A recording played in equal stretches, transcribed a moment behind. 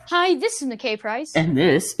Hi, this is McKay Price. And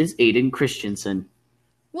this is Aiden Christensen.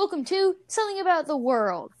 Welcome to Something About the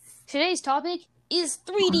World. Today's topic is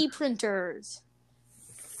 3D printers.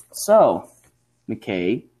 So,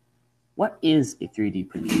 McKay, what is a 3D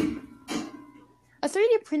printer? A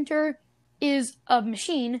 3D printer is a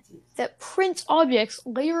machine that prints objects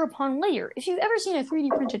layer upon layer. If you've ever seen a 3D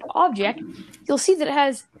printed object, you'll see that it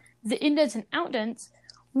has the indents and outdents,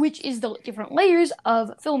 which is the different layers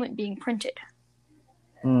of filament being printed.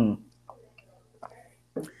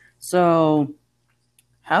 So,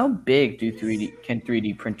 how big can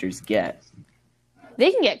 3D printers get?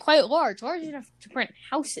 They can get quite large enough to print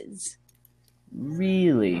houses.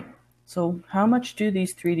 Really? So, how much do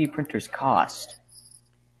these 3D printers cost?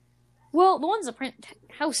 Well, the ones that print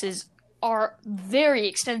houses are very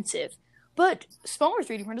expensive, but smaller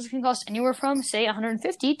 3D printers can cost anywhere from, say,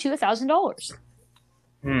 $150 to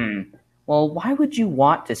 $1,000. Well, why would you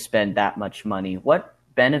want to spend that much money? What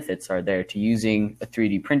benefits are there to using a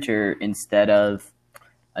 3D printer instead of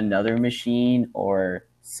another machine or,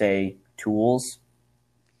 say, tools?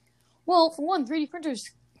 Well, for one, 3D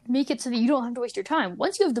printers make it so that you don't have to waste your time.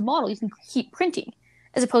 Once you have the model, you can keep printing.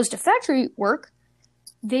 As opposed to factory work,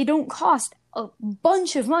 they don't cost a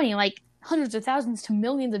bunch of money, like hundreds of thousands to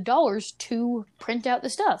millions of dollars to print out the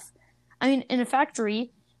stuff. I mean, in a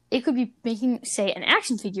factory, it could be making, say, an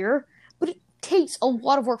action figure, but it takes a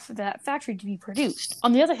lot of work for that factory to be produced.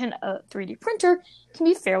 On the other hand, a 3D printer can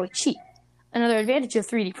be fairly cheap. Another advantage of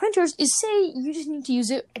 3D printers is, say, you just need to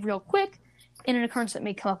use it real quick in an occurrence that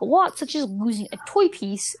may come up a lot, such as losing a toy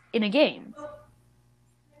piece in a game.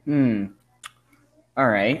 All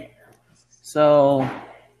right. So,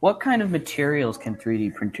 what kind of materials can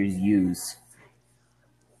 3D printers use?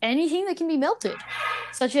 Anything that can be melted,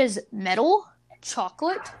 such as metal,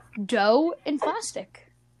 chocolate, dough, and plastic.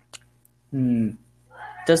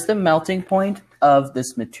 Does the melting point of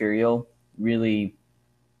this material really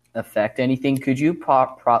affect anything? Could you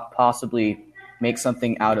possibly make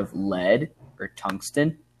something out of lead or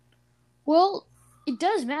tungsten? Well, it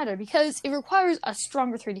does matter because it requires a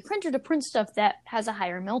stronger 3D printer to print stuff that has a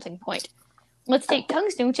higher melting point. Let's take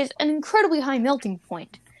tungsten, which has an incredibly high melting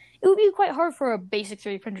point. It would be quite hard for a basic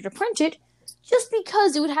 3D printer to print it just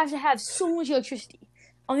because it would have to have so much electricity.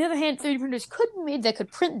 On the other hand, 3D printers could be made that could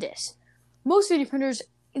print this. Most 3D printers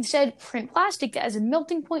instead print plastic that has a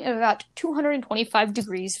melting point of about 225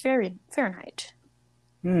 degrees Fahrenheit.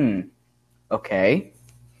 Okay.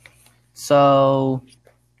 So,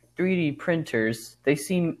 3D printers, they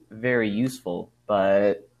seem very useful,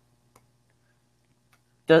 but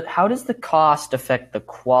how does the cost affect the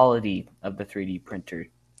quality of the 3D printer?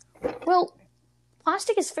 Well,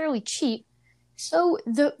 plastic is fairly cheap, so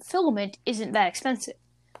the filament isn't that expensive.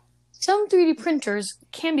 Some 3D printers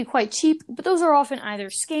can be quite cheap, but those are often either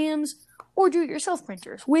scams or do-it-yourself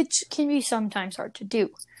printers, which can be sometimes hard to do.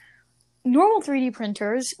 Normal 3D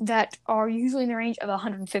printers that are usually in the range of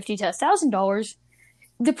 $150 to $1,000,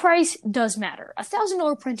 the price does matter.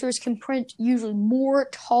 $1,000 printers can print usually more,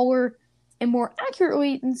 taller, and more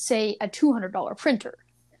accurately than, say, a $200 printer.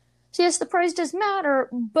 So yes, the price does matter,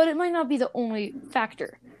 but it might not be the only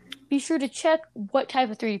factor. Be sure to check what type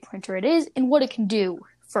of 3D printer it is and what it can do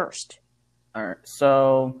first. All right.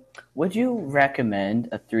 So, would you recommend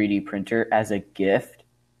a 3D printer as a gift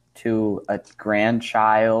to a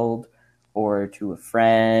grandchild or to a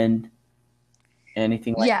friend?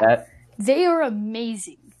 Anything like that? They are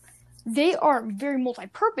amazing. They are very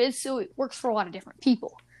multi-purpose, so it works for a lot of different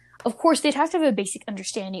people. Of course, they'd have to have a basic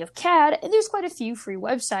understanding of CAD, and there's quite a few free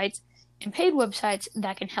websites and paid websites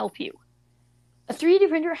that can help you. A 3D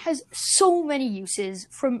printer has so many uses,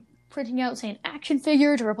 from printing out, say, an action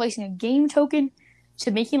figure to replacing a game token to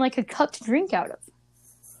making like a cup to drink out of.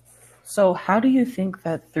 So how do you think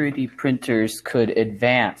that 3D printers could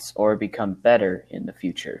advance or become better in the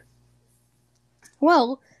future?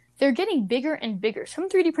 Well, they're getting bigger and bigger. Some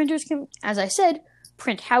 3D printers can, as I said,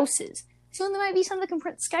 print houses. Soon there might be some that can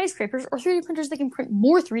print skyscrapers, or 3D printers that can print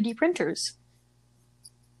more 3D printers.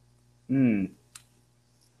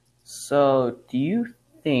 So, do you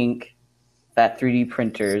think that 3D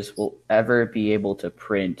printers will ever be able to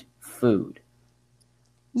print food?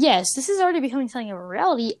 Yes, this is already becoming something of a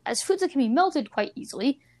reality, as foods that can be melted quite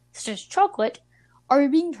easily, such as chocolate, are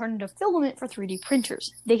being turned into filament for 3D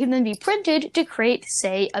printers. They can then be printed to create,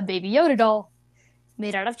 say, a Baby Yoda doll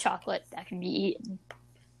made out of chocolate that can be eaten.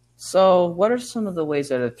 So, what are some of the ways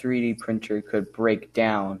that a 3D printer could break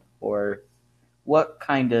down, or what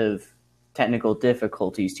kind of technical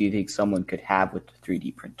difficulties do you think someone could have with the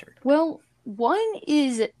 3D printer? Well, one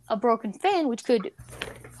is a broken fan, which could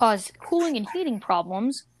cause cooling and heating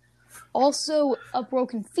problems. Also, a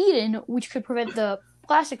broken feed-in, which could prevent the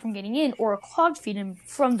plastic from getting in or a clogged film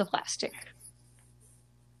from the plastic.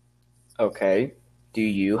 Okay. Do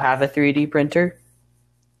you have a 3D printer?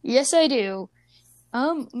 Yes, I do.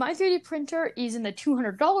 My 3D printer is in the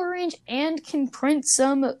 $200 range and can print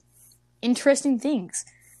some interesting things,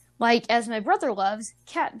 like, as my brother loves,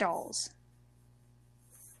 cat dolls.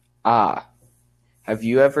 Ah, have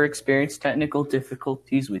you ever experienced technical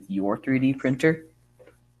difficulties with your 3D printer?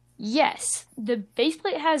 Yes, the base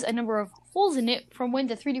plate has a number of holes in it from when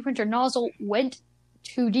the 3D printer nozzle went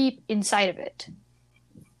too deep inside of it.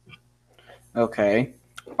 Okay.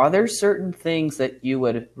 Are there certain things that you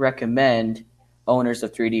would recommend owners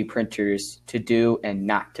of 3D printers to do and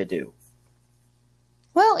not to do?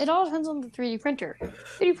 Well, it all depends on the 3D printer.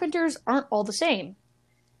 3D printers aren't all the same.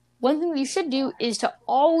 One thing that you should do is to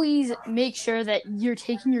always make sure that you're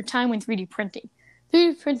taking your time when 3D printing.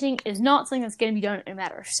 3D printing is not something that's going to be done in a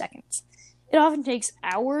matter of seconds. It often takes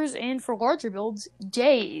hours, and for larger builds,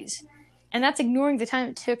 days. And that's ignoring the time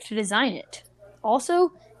it took to design it.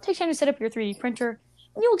 Also, take time to set up your 3D printer,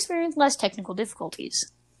 and you'll experience less technical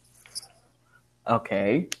difficulties.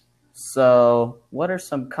 Okay. So, what are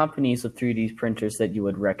some companies of 3D printers that you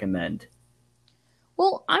would recommend?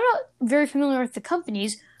 Well, I'm not very familiar with the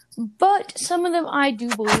companies, but some of them I do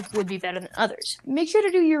believe would be better than others. Make sure to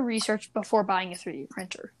do your research before buying a 3D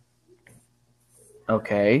printer.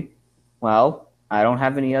 Okay. Well, I don't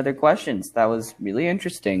have any other questions. That was really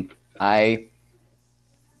interesting. I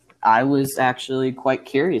was actually quite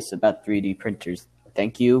curious about 3D printers.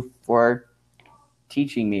 Thank you for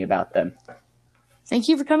teaching me about them. Thank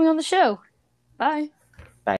you for coming on the show. Bye.